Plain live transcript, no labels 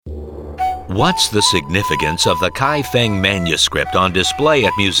What's the significance of the Kaifeng manuscript on display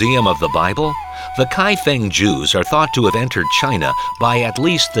at Museum of the Bible? The Kaifeng Jews are thought to have entered China by at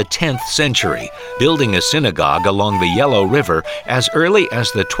least the 10th century, building a synagogue along the Yellow River as early as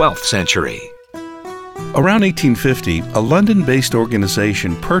the 12th century. Around 1850, a London-based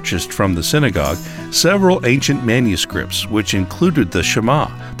organization purchased from the synagogue several ancient manuscripts, which included the Shema,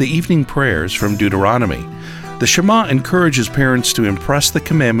 the evening prayers from Deuteronomy. The Shema encourages parents to impress the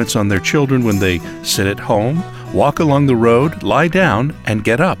commandments on their children when they sit at home, walk along the road, lie down, and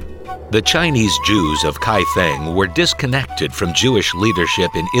get up. The Chinese Jews of Kaifeng were disconnected from Jewish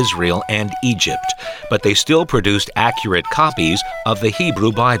leadership in Israel and Egypt, but they still produced accurate copies of the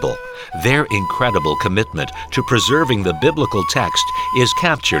Hebrew Bible. Their incredible commitment to preserving the biblical text is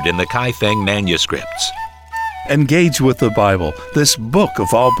captured in the Kaifeng manuscripts. Engage with the Bible, this book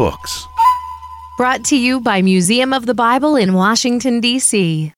of all books. Brought to you by Museum of the Bible in Washington, D.C.